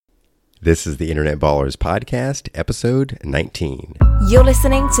This is the Internet Ballers Podcast, episode 19. You're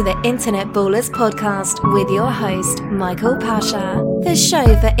listening to the Internet Ballers Podcast with your host, Michael Pasha. The show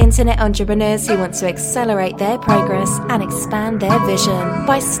for internet entrepreneurs who want to accelerate their progress and expand their vision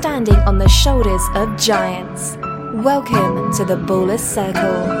by standing on the shoulders of giants. Welcome to the Ballers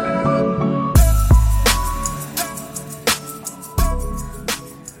Circle.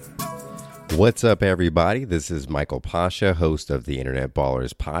 What's up, everybody? This is Michael Pasha, host of the Internet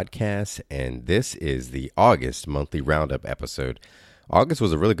Ballers Podcast, and this is the August monthly roundup episode. August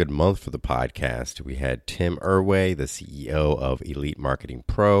was a really good month for the podcast. We had Tim Irway, the CEO of Elite Marketing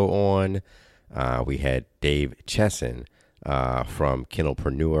Pro, on. We had Dave Chesson from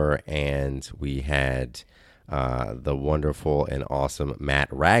Kindlepreneur, and we had the wonderful and awesome Matt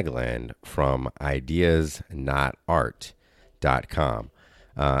Ragland from ideasnotart.com.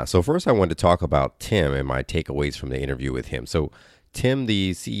 So first I wanted to talk about Tim and my takeaways from the interview with him. So Tim,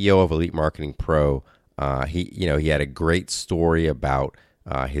 the CEO of Elite Marketing Pro, he had a great story about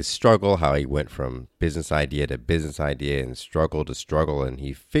his struggle, how he went from business idea to business idea and struggle to struggle. And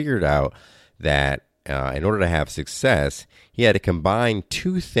he figured out that in order to have success, he had to combine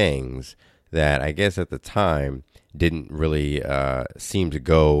two things that I guess at the time didn't really seem to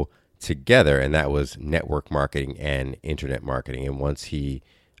go together, and that was network marketing and internet marketing. And once he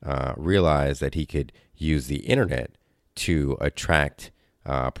realized that he could use the internet to attract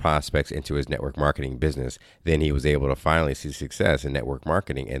prospects into his network marketing business, then he was able to finally see success in network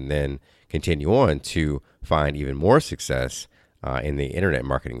marketing and then continue on to find even more success in the internet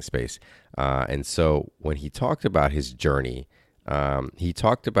marketing space. And so when he talked about his journey, he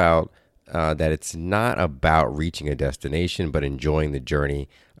talked about that it's not about reaching a destination, but enjoying the journey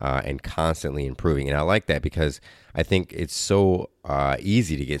and constantly improving. And I like that because I think it's so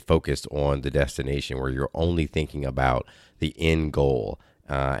easy to get focused on the destination where you're only thinking about the end goal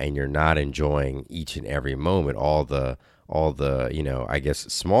and you're not enjoying each and every moment, all the I guess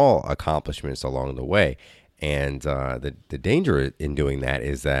small accomplishments along the way. And the danger in doing that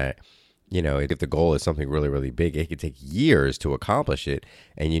is that if the goal is something really, really big, it could take years to accomplish it.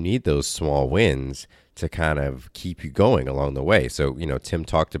 And you need those small wins to kind of keep you going along the way. So, Tim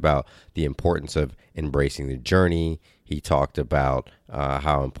talked about the importance of embracing the journey. He talked about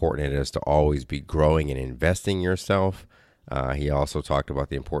how important it is to always be growing and investing in yourself. He also talked about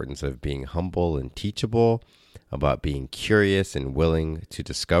the importance of being humble and teachable, about being curious and willing to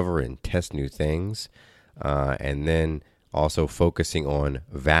discover and test new things. And then also focusing on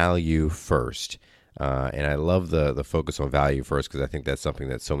value first. And I love the focus on value first because I think that's something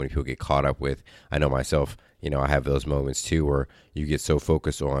that so many people get caught up with. I know myself, I have those moments too where you get so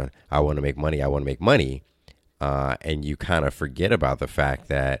focused on, I want to make money, and you kind of forget about the fact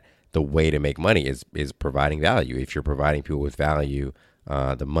that the way to make money is providing value. If you're providing people with value,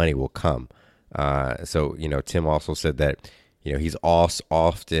 the money will come. So Tim also said that, he's also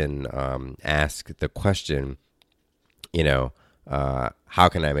often asked the question, how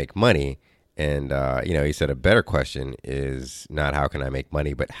can I make money? And, he said a better question is not how can I make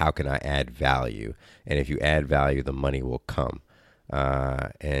money, but how can I add value? And if you add value, the money will come.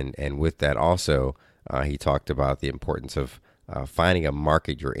 And with that also, he talked about the importance of finding a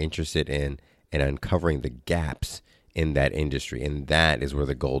market you're interested in and uncovering the gaps in that industry. And that is where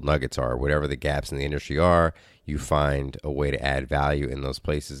the gold nuggets are. Whatever the gaps in the industry are, you find a way to add value in those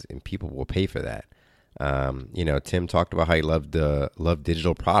places and people will pay for that. Tim talked about how he loved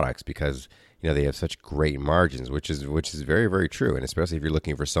digital products because, they have such great margins, which is very, very true. And especially if you're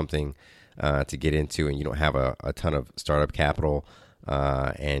looking for something to get into and you don't have a ton of startup capital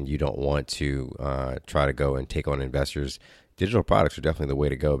and you don't want to try to go and take on investors, digital products are definitely the way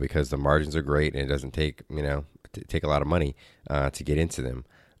to go because the margins are great and it doesn't take, take a lot of money to get into them.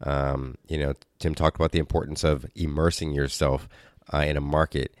 Tim talked about the importance of immersing yourself in a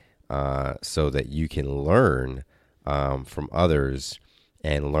market so that you can learn from others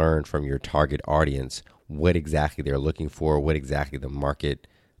and learn from your target audience what exactly they're looking for, what exactly the market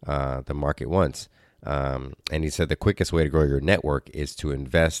wants. And he said the quickest way to grow your network is to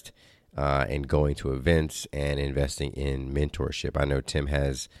invest in going to events and investing in mentorship. I know Tim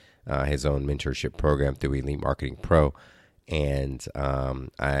has his own mentorship program through Elite Marketing Pro. And from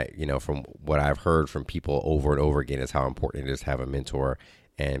what I've heard from people over and over again is how important it is to have a mentor.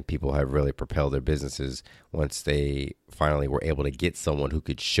 And people have really propelled their businesses once they finally were able to get someone who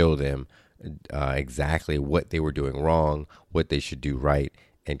could show them exactly what they were doing wrong, what they should do right,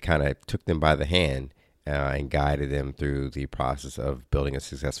 and kind of took them by the hand and guided them through the process of building a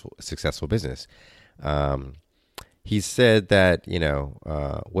successful business. he said that,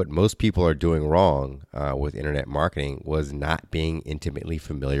 what most people are doing wrong with internet marketing was not being intimately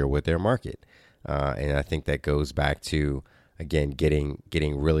familiar with their market. And I think that goes back to, again, getting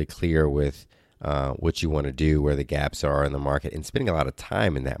really clear with what you want to do, where the gaps are in the market, and spending a lot of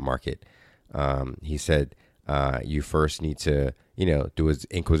time in that market. He said you first need to, do his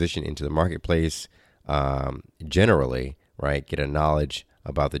inquisition into the marketplace generally, right? Get a knowledge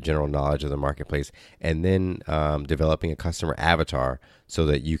about the general knowledge of the marketplace, and then developing a customer avatar so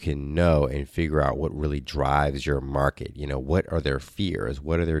that you can know and figure out what really drives your market. What are their fears?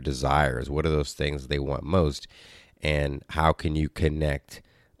 What are their desires? What are those things they want most? And how can you connect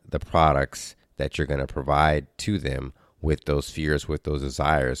the products that you're going to provide to them with those fears, with those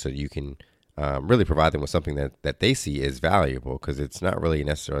desires, so you can really provide them with something that they see as valuable, because it's not really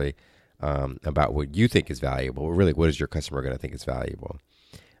necessarily about what you think is valuable. Really, what is your customer going to think is valuable?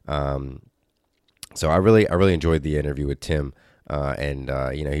 So I really enjoyed the interview with Tim, and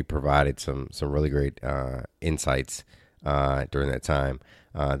he provided some really great insights during that time.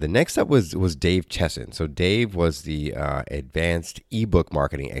 The next up was Dave Chesson. So Dave was the advanced ebook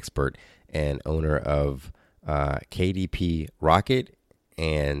marketing expert and owner of KDP Rocket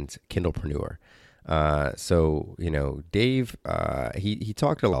and Kindlepreneur. So Dave, he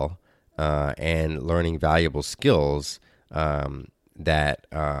talked a lot and learning valuable skills that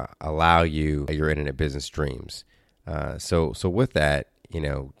allow you your internet business dreams. So with that,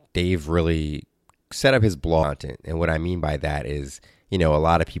 Dave really set up his blog content. And what I mean by that is, a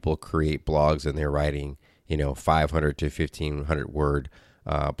lot of people create blogs and they're writing, 500 to 1,500 word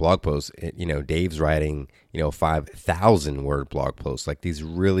blog posts. Dave's writing, 5,000 word blog posts, like these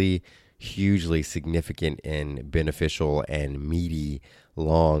really hugely significant and beneficial and meaty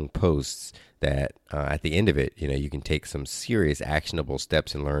long posts that at the end of it, you can take some serious actionable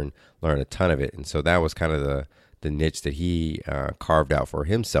steps and learn a ton of it. And so that was kind of the niche that he carved out for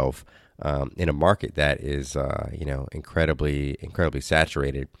himself in a market that is, incredibly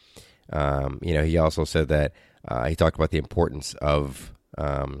saturated. He also said that he talked about the importance of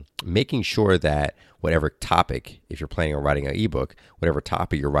making sure that whatever topic, if you're planning on writing an ebook, whatever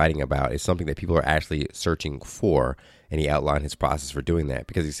topic you're writing about is something that people are actually searching for. And he outlined his process for doing that,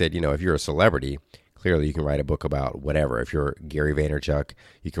 because he said, if you're a celebrity, clearly you can write a book about whatever. If you're Gary Vaynerchuk,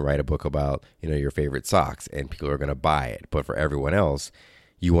 you can write a book about, your favorite socks, and people are going to buy it. But for everyone else,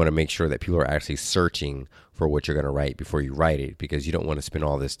 you want to make sure that people are actually searching for what you're going to write before you write it, because you don't want to spend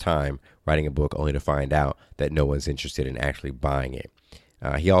all this time writing a book only to find out that no one's interested in actually buying it.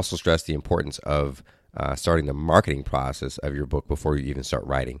 He also stressed the importance of starting the marketing process of your book before you even start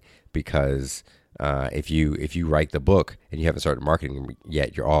writing, because if you write the book and you haven't started marketing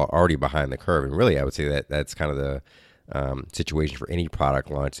yet, you're already behind the curve. And really, I would say that that's kind of the situation for any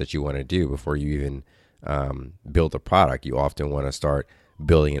product launch that you want to do. Before you even build a product, you often want to start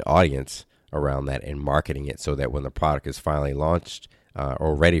building an audience around that and marketing it, so that when the product is finally launched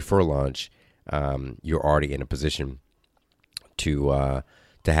or ready for launch, you're already in a position to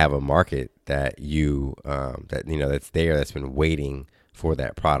have a market that that's there, that's been waiting for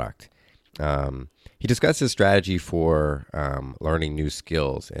that product. He discussed his strategy for learning new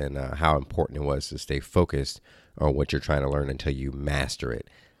skills and how important it was to stay focused on what you're trying to learn until you master it.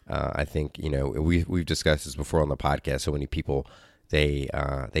 I think we've discussed this before on the podcast. So many people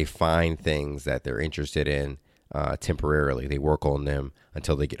they find things that they're interested in temporarily. They work on them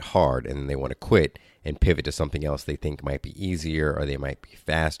until they get hard, and then they want to quit and pivot to something else they think might be easier or they might be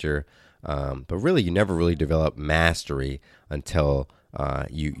faster. But really, you never really develop mastery until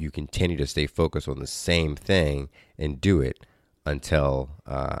you continue to stay focused on the same thing and do it until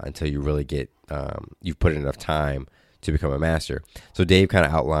you really get you've put in enough time to become a master. So Dave kind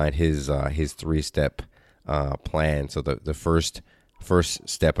of outlined his 3-step plan. So the first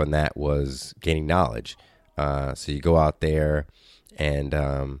step on that was gaining knowledge. So you go out there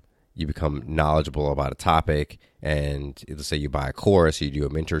and you become knowledgeable about a topic, and let's say you buy a course, you do a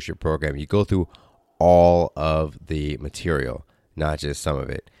mentorship program, you go through all of the material, not just some of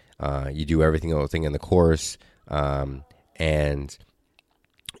it. You do everything in the course, and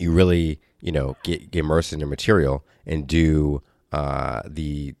you really, get immersed in the material and do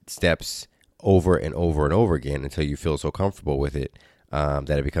the steps over and over and over again until you feel so comfortable with it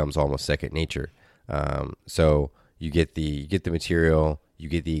that it becomes almost second nature. So you get the material, you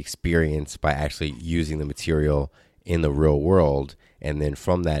get the experience by actually using the material in the real world, and then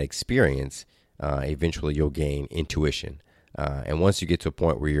from that experience, eventually you'll gain intuition. And once you get to a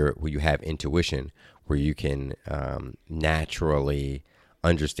point where you have intuition, where you can naturally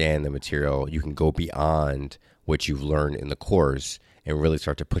understand the material, you can go beyond what you've learned in the course and really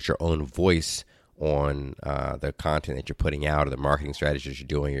start to put your own voice on the content that you're putting out, or the marketing strategies you're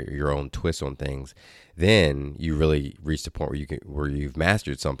doing, or your own twist on things, then you really reach the point where you've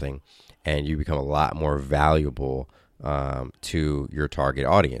mastered something, and you become a lot more valuable to your target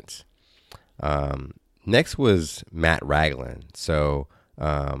audience. Next was Matt Ragland. So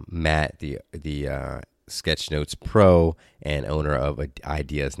Matt, the Sketchnotes Pro and owner of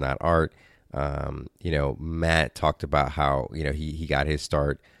Ideas Not Art. Matt talked about how he got his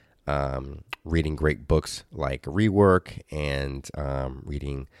start reading great books like Rework, and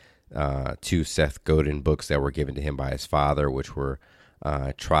reading 2 Seth Godin books that were given to him by his father, which were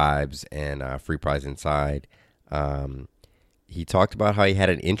Tribes and Free Prize Inside. He talked about how he had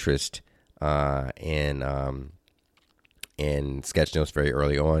an interest in sketchnotes very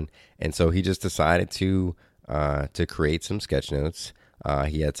early on, and so he just decided to create some sketchnotes.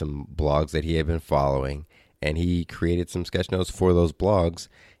 He had some blogs that he had been following, and he created some sketchnotes for those blogs,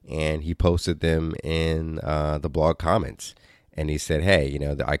 and he posted them in the blog comments. And he said, "Hey,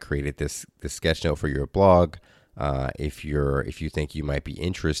 I created this sketchnote for your blog. If you think you might be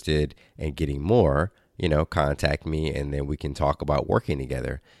interested in getting more, contact me, and then we can talk about working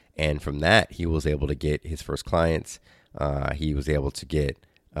together." And from that, he was able to get his first clients. He was able to get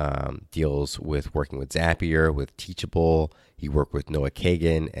deals with working with Zapier, with Teachable. He worked with Noah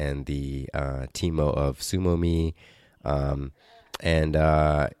Kagan and the Timo of SumoMe.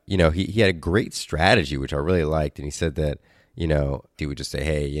 He had a great strategy, which I really liked. And he said that, he would just say,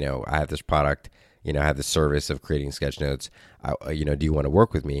 "Hey, I have this product, I have this service of creating sketchnotes. Do you want to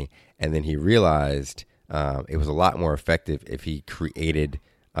work with me?" And then he realized it was a lot more effective if he created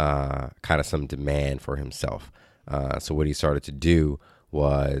kind of some demand for himself. So what he started to do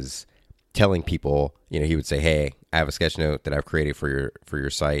was telling people, he would say, "Hey, I have a sketchnote that I've created for your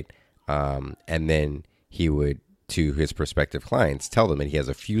site," and then he would, to his prospective clients, tell them that he has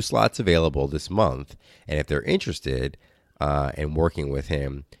a few slots available this month, and if they're interested in working with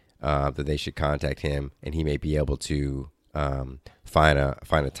him, that they should contact him, and he may be able to find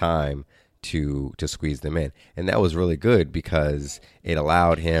a time to squeeze them in. And that was really good because it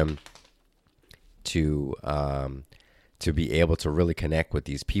allowed him to be able to really connect with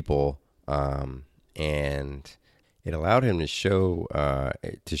these people, and it allowed him to show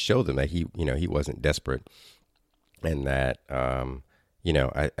them that he wasn't desperate, and that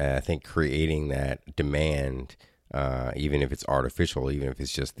I think creating that demand, even if it's artificial, even if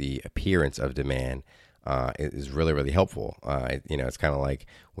it's just the appearance of demand, is really, really helpful. It's kind of like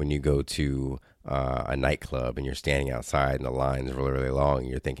when you go to a nightclub and you're standing outside and the line's really, really long, and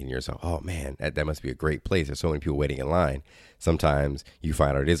you're thinking to yourself, "Oh man, that must be a great place. There's so many people waiting in line." Sometimes you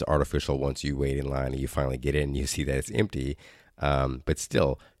find out it is artificial once you wait in line and you finally get in and you see that it's empty. But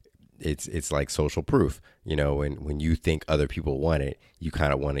still, it's like social proof. When you think other people want it, you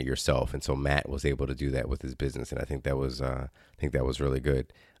kind of want it yourself. And so Matt was able to do that with his business, and I think that was really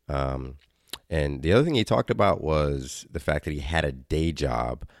good. And the other thing he talked about was the fact that he had a day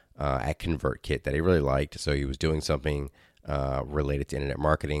job at ConvertKit that he really liked. So he was doing something related to internet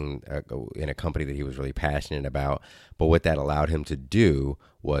marketing in a company that he was really passionate about. But what that allowed him to do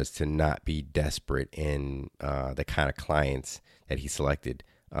was to not be desperate in the kind of clients that he selected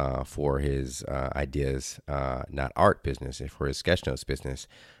for his Ideas Not Art business, for his Sketchnotes business.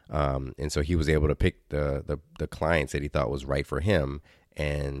 And so he was able to pick the clients that he thought was right for him.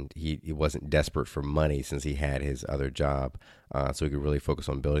 And he wasn't desperate for money since he had his other job. So he could really focus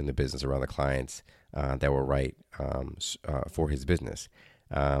on building the business around the clients that were right for his business.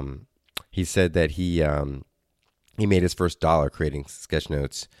 He said that he made his first dollar creating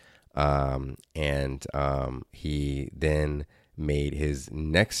sketchnotes, and he then made his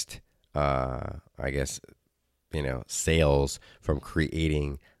next, sales from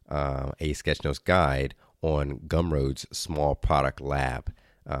creating a Sketchnotes guide on Gumroad's Small Product Lab.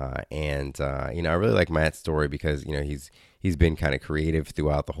 I really like Matt's story because, he's been kind of creative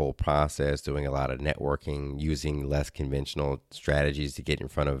throughout the whole process, doing a lot of networking, using less conventional strategies to get in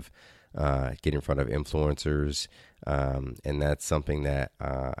front of influencers. And that's something that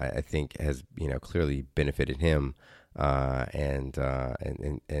I think has, clearly benefited him, and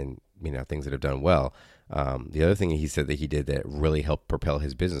things that have done well. The other thing he said that he did that really helped propel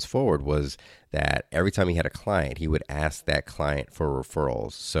his business forward was that every time he had a client, he would ask that client for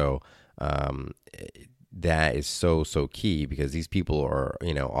referrals. So that is so key, because these people are,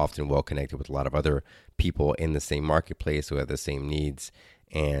 often well connected with a lot of other people in the same marketplace who have the same needs.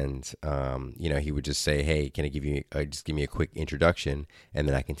 And, he would just say, "Hey, can I give me a quick introduction, and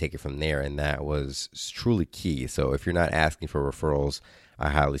then I can take it from there." And that was truly key. So if you're not asking for referrals, I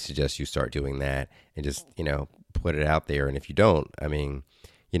highly suggest you start doing that and just, put it out there. And if you don't,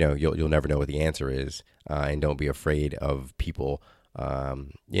 you'll never know what the answer is, and don't be afraid of people,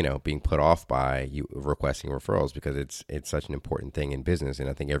 being put off by you requesting referrals, because it's such an important thing in business, and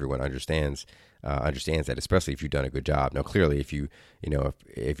I think everyone understands that, especially if you've done a good job. Now, clearly, if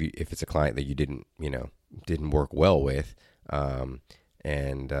if it's a client that you didn't work well with,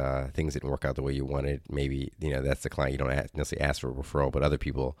 and things didn't work out the way you wanted, maybe that's the client you don't necessarily ask for a referral. But other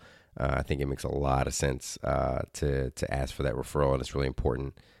people, I think it makes a lot of sense to ask for that referral, and it's really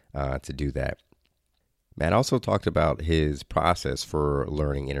important to do that. Matt also talked about his process for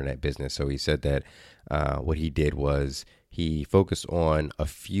learning internet business. So he said that what he did was he focused on a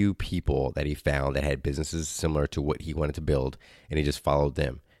few people that he found that had businesses similar to what he wanted to build, and he just followed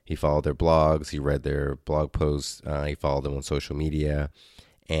them. He followed their blogs, he read their blog posts, he followed them on social media,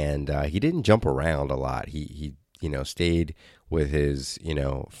 and he didn't jump around a lot. He stayed with his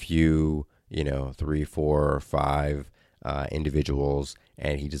few 3, 4, 5 individuals,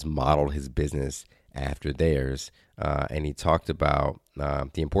 and he just modeled his business after theirs. And he talked about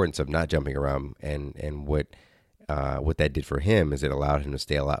the importance of not jumping around, and what that did for him is it allowed him to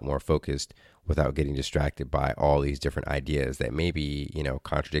stay a lot more focused without getting distracted by all these different ideas that may be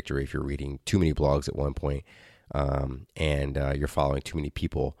contradictory if you're reading too many blogs at one point, and you're following too many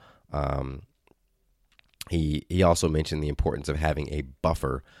people. He also mentioned the importance of having a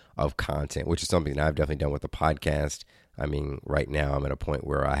buffer of content, which is something that I've definitely done with the podcast. I mean, right now I'm at a point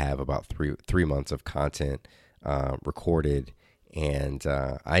where I have about three months of content recorded, and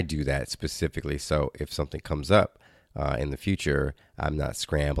I do that specifically so if something comes up in the future, I'm not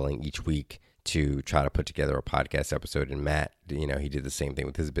scrambling each week to try to put together a podcast episode. And Matt, he did the same thing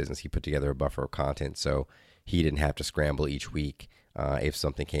with his business. He put together a buffer of content so he didn't have to scramble each week if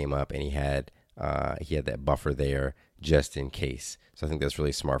something came up, and he had that buffer there just in case. So I think that's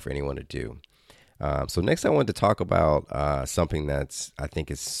really smart for anyone to do. So next I wanted to talk about something that's, I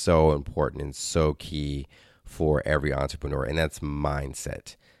think, is so important and so key for every entrepreneur, and that's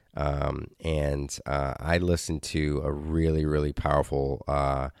mindset. I listened to a really, really powerful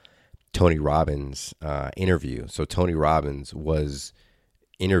Tony Robbins interview. So Tony Robbins was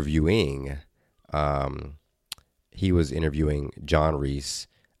interviewing John Reese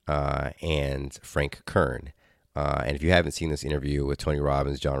and Frank Kern. And if you haven't seen this interview with Tony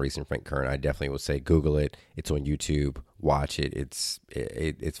Robbins, John Reese, and Frank Kern, I definitely would say Google it. It's on YouTube. Watch it. It's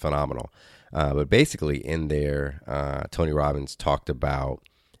phenomenal. But basically in there, Tony Robbins talked about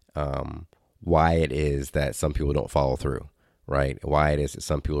why it is that some people don't follow through, right? Why it is that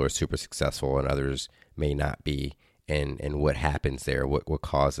some people are super successful and others may not be, and what happens there, what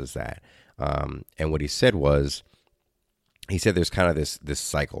causes that. And what he said was, there's kind of this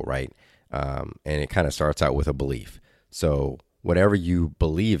cycle, right? And it kind of starts out with a belief. So whatever you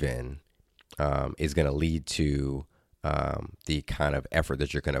believe in is going to lead to the kind of effort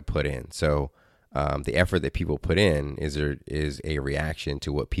that you're going to put in. So the effort that people put in is a reaction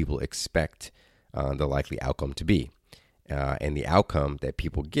to what people expect the likely outcome to be. And the outcome that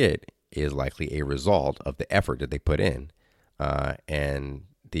people get is likely a result of the effort that they put in. And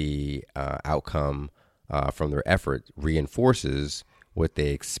the outcome from their effort reinforces what they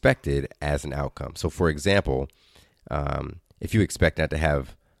expected as an outcome. So for example, if you expect not to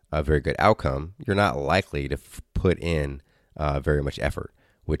have a very good outcome, you're not likely to put in very much effort,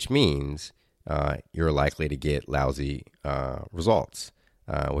 which means you're likely to get lousy results,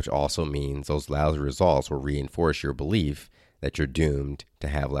 which also means those lousy results will reinforce your belief that you're doomed to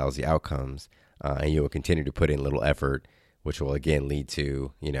have lousy outcomes, and you will continue to put in little effort, which will again lead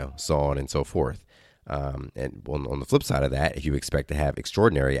to, so on and so forth. And on the flip side of that, if you expect to have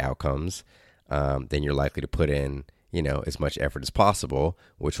extraordinary outcomes, then you're likely to put in, as much effort as possible,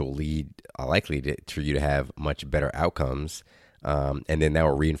 which will lead likely for you to have much better outcomes. And then that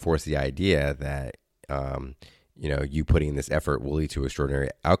will reinforce the idea that, you putting in this effort will lead to extraordinary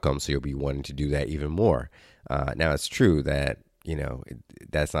outcomes. So you'll be wanting to do that even more. Now it's true that,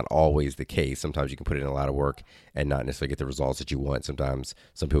 that's not always the case. Sometimes you can put in a lot of work and not necessarily get the results that you want. Sometimes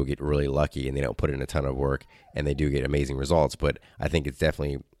some people get really lucky and they don't put in a ton of work and they do get amazing results. But I think it's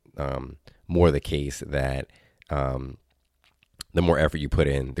definitely more the case that the more effort you put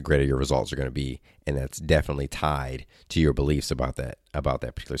in, the greater your results are going to be. And that's definitely tied to your beliefs about that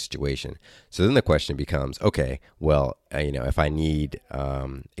particular situation. So then the question becomes, okay, well, if I need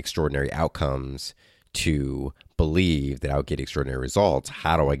extraordinary outcomes to believe that I'll get extraordinary results,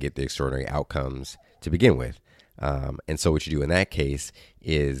 how do I get the extraordinary outcomes to begin with? And so what you do in that case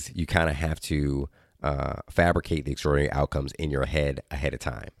is you kind of have to fabricate the extraordinary outcomes in your head ahead of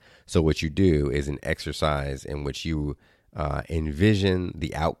time. So what you do is an exercise in which you envision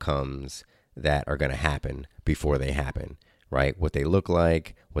the outcomes that are going to happen before they happen, right? What they look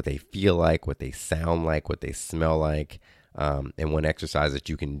like, what they feel like, what they sound like, what they smell like. And one exercise that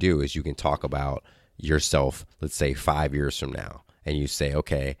you can do is you can talk about yourself, let's say 5 years from now. And you say,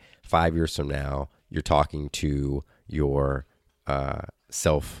 okay, 5 years from now, you're talking to your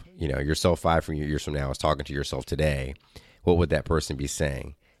self, yourself 5 years from now is talking to yourself today. What would that person be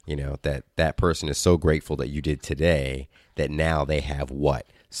saying? That person is so grateful that you did today that now they have what?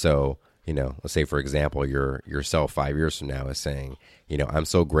 So, let's say, for example, yourself 5 years from now is saying, I'm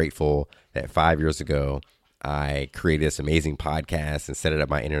so grateful that 5 years ago, I created this amazing podcast and set it up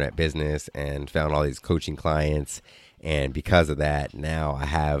my internet business and found all these coaching clients. And because of that, now I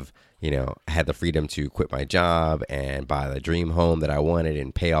have, I had the freedom to quit my job and buy the dream home that I wanted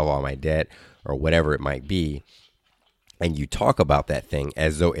and pay off all my debt or whatever it might be. And you talk about that thing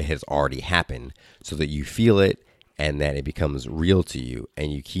as though it has already happened so that you feel it and that it becomes real to you.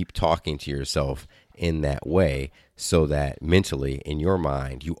 And you keep talking to yourself in that way so that mentally in your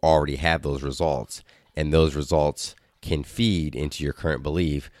mind, you already have those results. And those results can feed into your current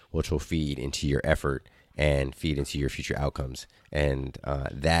belief, which will feed into your effort and feed into your future outcomes. And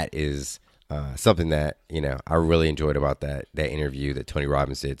that is something that, I really enjoyed about that interview that Tony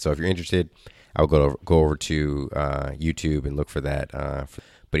Robbins did. So if you're interested, I'll go over to YouTube and look for that.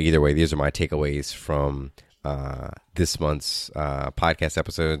 But either way, these are my takeaways from this month's podcast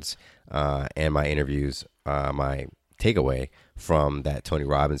episodes and my interviews, my takeaway from that Tony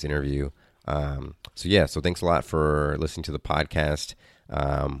Robbins interview. So thanks a lot for listening to the podcast.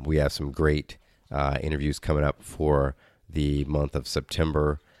 We have some great interviews coming up for the month of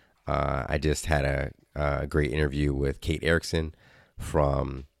September. I just had a great interview with Kate Erickson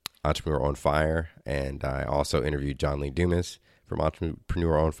from Entrepreneur on Fire, and I also interviewed John Lee Dumas from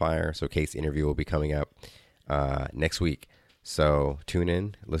Entrepreneur on Fire. So Kate's interview will be coming up next week. So tune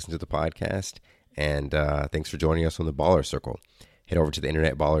in, listen to the podcast, and thanks for joining us on the Baller Circle. Head over to the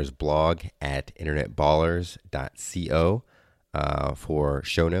Internet Ballers blog at internetballers.co for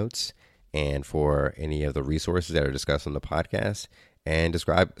show notes and for any of the resources that are discussed on the podcast, and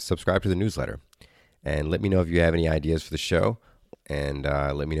subscribe to the newsletter. And let me know if you have any ideas for the show, and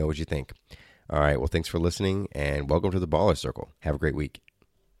let me know what you think. All right, well, thanks for listening, and welcome to the Baller Circle. Have a great week.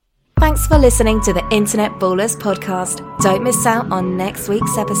 Thanks for listening to the Internet Ballers podcast. Don't miss out on next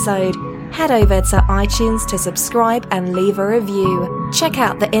week's episode. Head over to iTunes to subscribe and leave a review. Check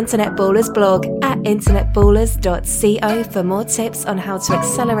out the Internet Ballers blog at internetballers.co for more tips on how to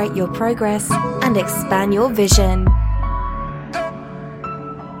accelerate your progress and expand your vision.